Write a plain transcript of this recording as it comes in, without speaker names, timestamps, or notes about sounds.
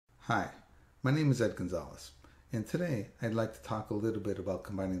Hi, my name is Ed Gonzalez, and today I'd like to talk a little bit about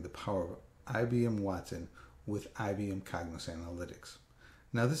combining the power of IBM Watson with IBM Cognos Analytics.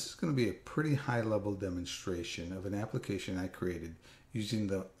 Now, this is going to be a pretty high-level demonstration of an application I created using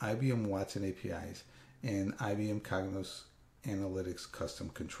the IBM Watson APIs and IBM Cognos Analytics custom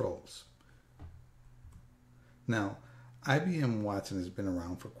controls. Now, IBM Watson has been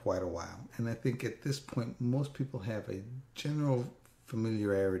around for quite a while, and I think at this point most people have a general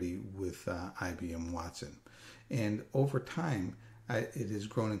familiarity with IBM Watson. And over time, it has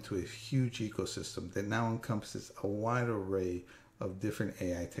grown into a huge ecosystem that now encompasses a wide array of different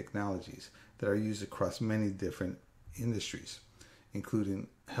AI technologies that are used across many different industries, including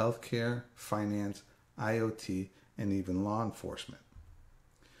healthcare, finance, IoT, and even law enforcement.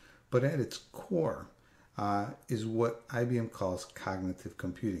 But at its core is what IBM calls cognitive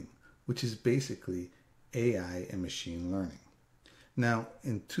computing, which is basically AI and machine learning. Now,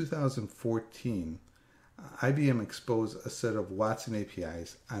 in 2014, IBM exposed a set of Watson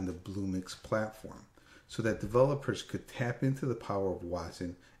APIs on the Bluemix platform so that developers could tap into the power of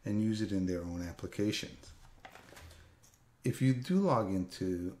Watson and use it in their own applications. If you do log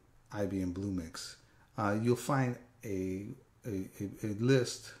into IBM Bluemix, you'll find a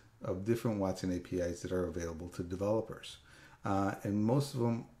list of different Watson APIs that are available to developers. And most of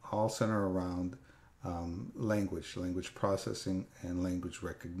them all center around language processing and language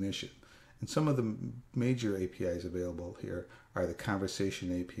recognition. And some of the major APIs available here are the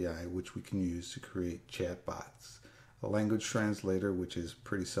Conversation API, which we can use to create chatbots, a language translator, which is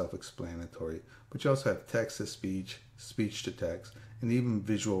pretty self-explanatory, but you also have text-to-speech, speech-to-text, and even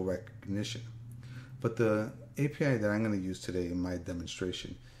visual recognition. But the API that I'm going to use today in my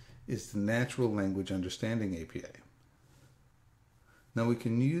demonstration is the Natural Language Understanding API. Now, we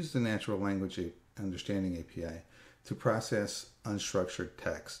can use the Natural Language Understanding API to process unstructured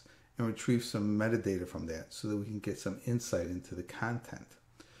text and retrieve some metadata from that so that we can get some insight into the content.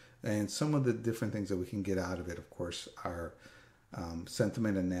 And some of the different things that we can get out of it, of course, are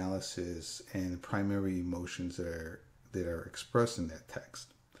sentiment analysis and primary emotions that are expressed in that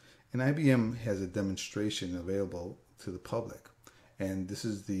text. And IBM has a demonstration available to the public, and this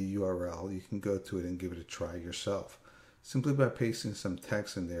is the URL. You can go to it and give it a try yourself. Simply by pasting some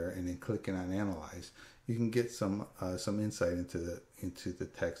text in there and then clicking on Analyze, you can get some insight into the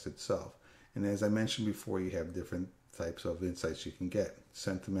text itself. And as I mentioned before, you have different types of insights you can get: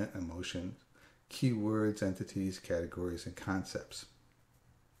 sentiment, emotion, keywords, entities, categories, and concepts.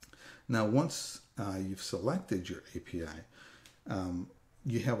 Now, once you've selected your API,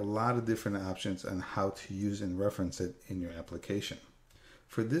 you have a lot of different options on how to use and reference it in your application.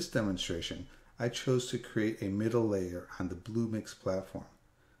 For this demonstration, I chose to create a middle layer on the Bluemix platform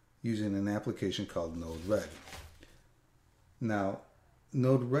using an application called Node-RED. Now,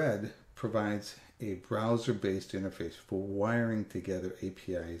 Node-RED provides a browser-based interface for wiring together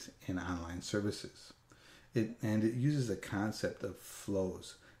APIs and online services. It uses a concept of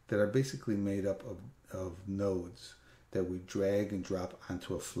flows that are basically made up of nodes that we drag and drop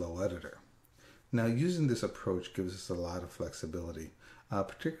onto a flow editor. Now, using this approach gives us a lot of flexibility,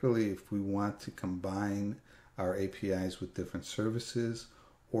 particularly if we want to combine our APIs with different services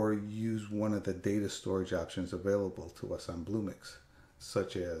or use one of the data storage options available to us on Bluemix,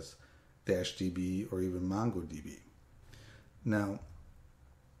 such as DashDB or even MongoDB. Now,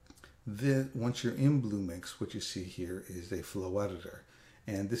 once you're in Bluemix, what you see here is a flow editor,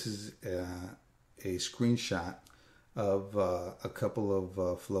 and this is a screenshot of a couple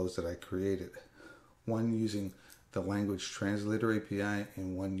of flows that I created. One using the Language Translator API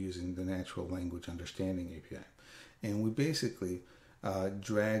and one using the Natural Language Understanding API. And we basically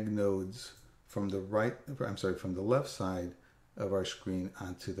drag nodes from the left side of our screen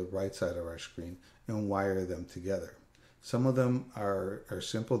onto the right side of our screen and wire them together. Some of them are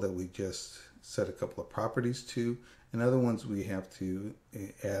simple that we just set a couple of properties to, and other ones we have to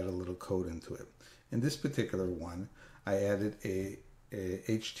add a little code into it. In this particular one, I added a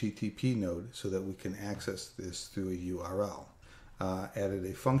HTTP node so that we can access this through a URL. Added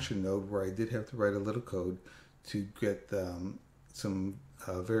a function node where I did have to write a little code to get some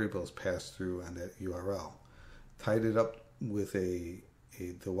variables passed through on that URL. Tied it up with the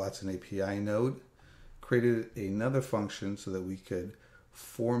Watson API node, created another function so that we could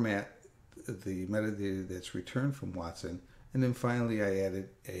format the metadata that's returned from Watson, and then finally I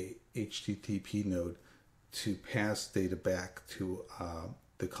added a HTTP node to pass data back to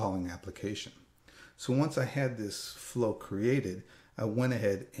the calling application. So once I had this flow created, I went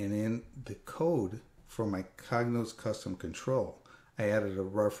ahead and in the code for my Cognos custom control, I added a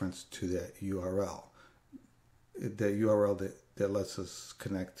reference to that URL. The URL that that lets us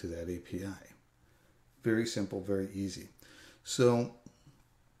connect to that API. Very simple, very easy. So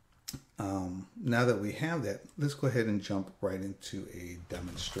now that we have that, let's go ahead and jump right into a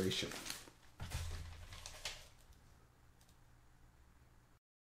demonstration.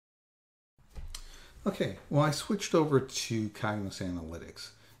 Okay, well, I switched over to Cognos Analytics,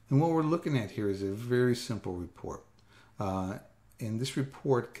 and what we're looking at here is a very simple report. And this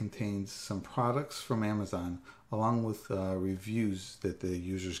report contains some products from Amazon along with reviews that the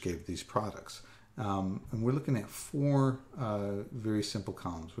users gave these products. And we're looking at four very simple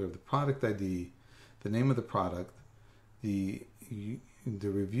columns. We have the product ID, the name of the product, the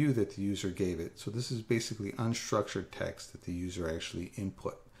review that the user gave it. So this is basically unstructured text that the user actually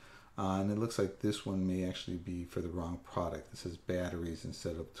input. And it looks like this one may actually be for the wrong product. It says batteries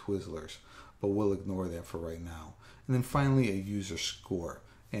instead of Twizzlers, but we'll ignore that for right now. And then finally a user score,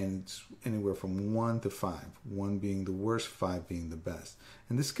 and it's anywhere from 1 to 5, 1 being the worst, 5 being the best.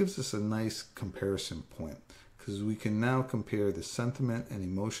 And this gives us a nice comparison point because we can now compare the sentiment and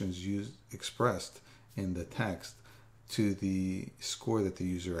emotions expressed in the text to the score that the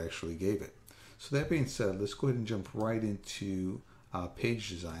user actually gave it. So that being said, let's go ahead and jump right into page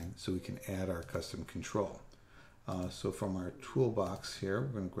design so we can add our custom control. So from our toolbox here,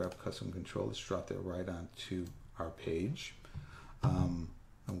 we're going to grab custom control. Let's drop that right onto our page. And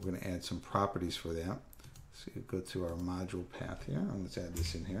we're going to add some properties for that. So you go to our module path here, and let's add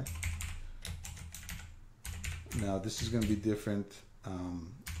this in here. Now this is going to be different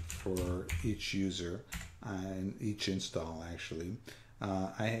for each user and each install actually.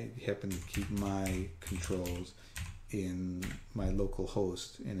 I happen to keep my controls in my local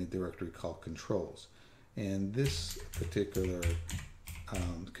host in a directory called controls, and this particular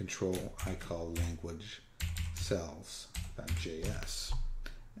control I call language cells.js.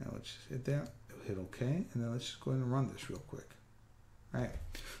 Now let's just hit that, hit OK, and then let's just go ahead and run this real quick. All right,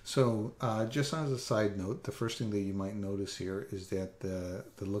 so just as a side note, the first thing that you might notice here is that the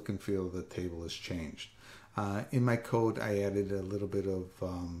look and feel of the table has changed. In my code I added a little bit of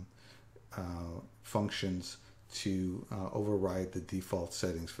functions to override the default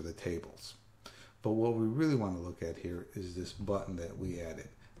settings for the tables. But what we really want to look at here is this button that we added,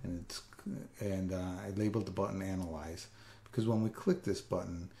 and I labeled the button Analyze because when we click this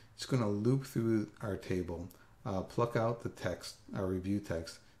button, it's going to loop through our table, pluck out the text, our review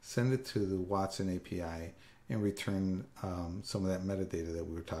text, send it to the Watson API, and return some of that metadata that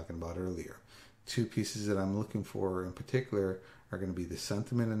we were talking about earlier. Two pieces that I'm looking for in particular are going to be the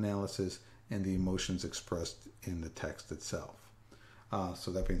sentiment analysis and the emotions expressed in the text itself.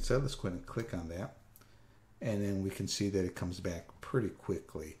 So that being said, let's go ahead and click on that. And then we can see that it comes back pretty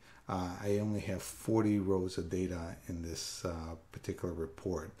quickly. I only have 40 rows of data in this particular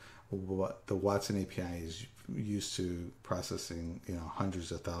report. The Watson API is used to processing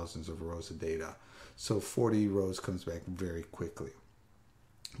hundreds of thousands of rows of data. So 40 rows comes back very quickly.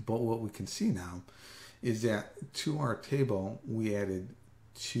 But what we can see now is that to our table, we added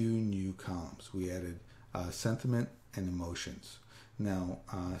two new columns. We added sentiment and emotions. Now,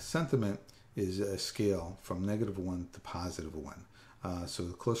 sentiment is a scale from -1 to +1. So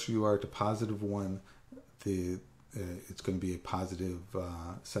the closer you are to +1, it's going to be a positive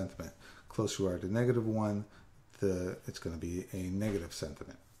sentiment. Closer you are to -1, it's going to be a negative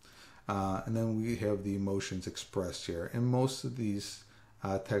sentiment. And then we have the emotions expressed here. And most of these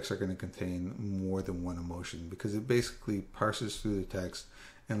texts are going to contain more than one emotion because it basically parses through the text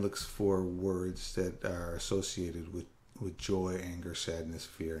and looks for words that are associated with joy, anger, sadness,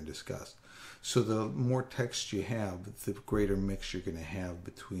 fear, and disgust. So the more text you have, the greater mix you're going to have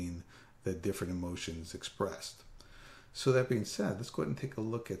between the different emotions expressed. So that being said, let's go ahead and take a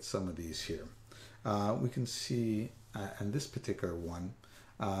look at some of these here. We can see in this particular one,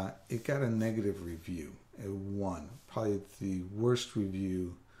 it got a negative review, a 1, probably the worst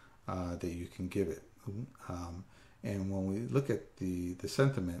review that you can give it. And when we look at the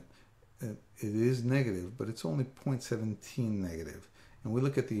sentiment, it is negative, but it's only 0.17 negative. And we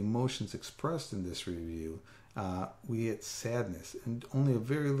look at the emotions expressed in this review, we get sadness and only a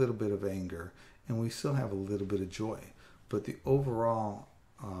very little bit of anger, and we still have a little bit of joy. But the overall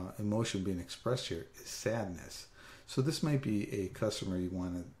emotion being expressed here is sadness. So this might be a customer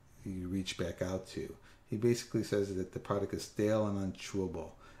you reach back out to. He basically says that the product is stale and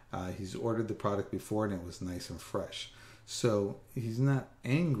unchewable. He's ordered the product before and it was nice and fresh. So he's not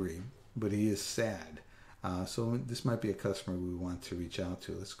angry, but he is sad. So this might be a customer we want to reach out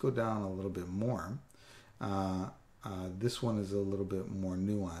to. Let's go down a little bit more. This one is a little bit more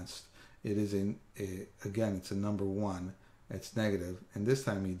nuanced. It is again, it's a number 1. It's negative, and this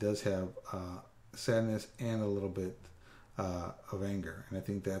time he does have sadness and a little bit anger. And I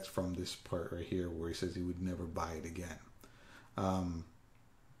think that's from this part right here where he says he would never buy it again.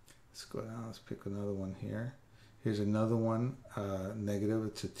 Let's go down. Let's pick another one here. Here's another one, negative.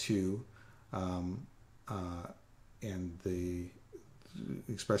 It's a 2. And the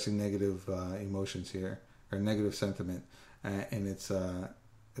expressing negative emotions here, or negative sentiment. And it's,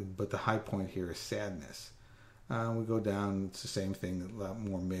 but the high point here is sadness. We go down, it's the same thing, a lot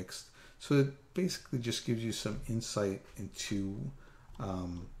more mixed. So it basically just gives you some insight into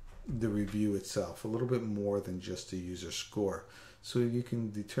the review itself, a little bit more than just a user score. So you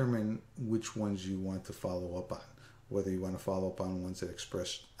can determine which ones you want to follow up on, whether you want to follow up on ones that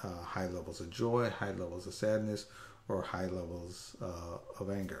express high levels of joy, high levels of sadness, or high levels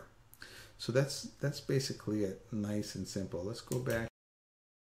of anger. So that's basically it, nice and simple. Let's go back.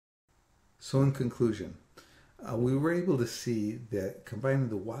 So in conclusion, we were able to see that combining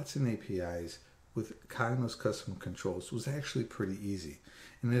the Watson APIs with Cognos custom controls was actually pretty easy.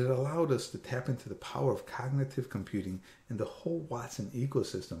 And it allowed us to tap into the power of cognitive computing in the whole Watson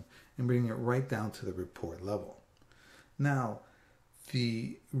ecosystem and bring it right down to the report level. Now,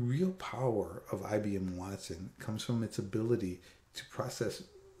 the real power of IBM Watson comes from its ability to process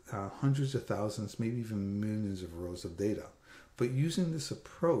hundreds of thousands, maybe even millions of rows of data. But using this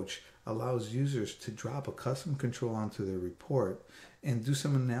approach allows users to drop a custom control onto their report and do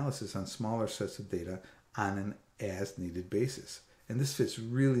some analysis on smaller sets of data on an as-needed basis. And this fits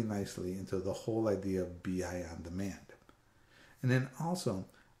really nicely into the whole idea of BI on demand. And then also,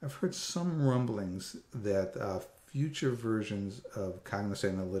 I've heard some rumblings that future versions of Cognos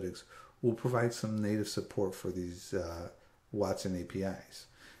Analytics will provide some native support for these Watson APIs.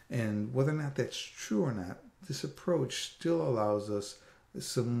 And whether or not that's true or not, this approach still allows us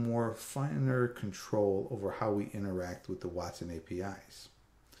some more finer control over how we interact with the Watson APIs.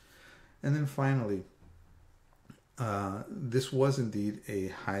 And then finally, this was indeed a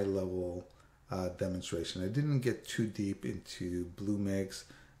high-level demonstration. I didn't get too deep into BlueMix,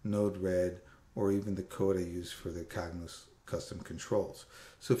 Node-RED, or even the code I use for the Cognos custom controls.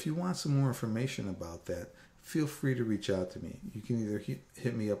 So if you want some more information about that, feel free to reach out to me. You can either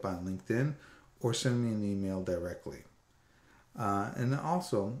hit me up on LinkedIn or send me an email directly. And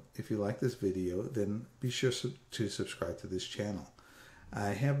also, if you like this video, then be sure to subscribe to this channel. I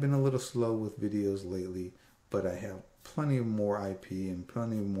have been a little slow with videos lately, but I have plenty of more IP and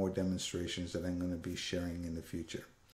plenty of more demonstrations that I'm going to be sharing in the future.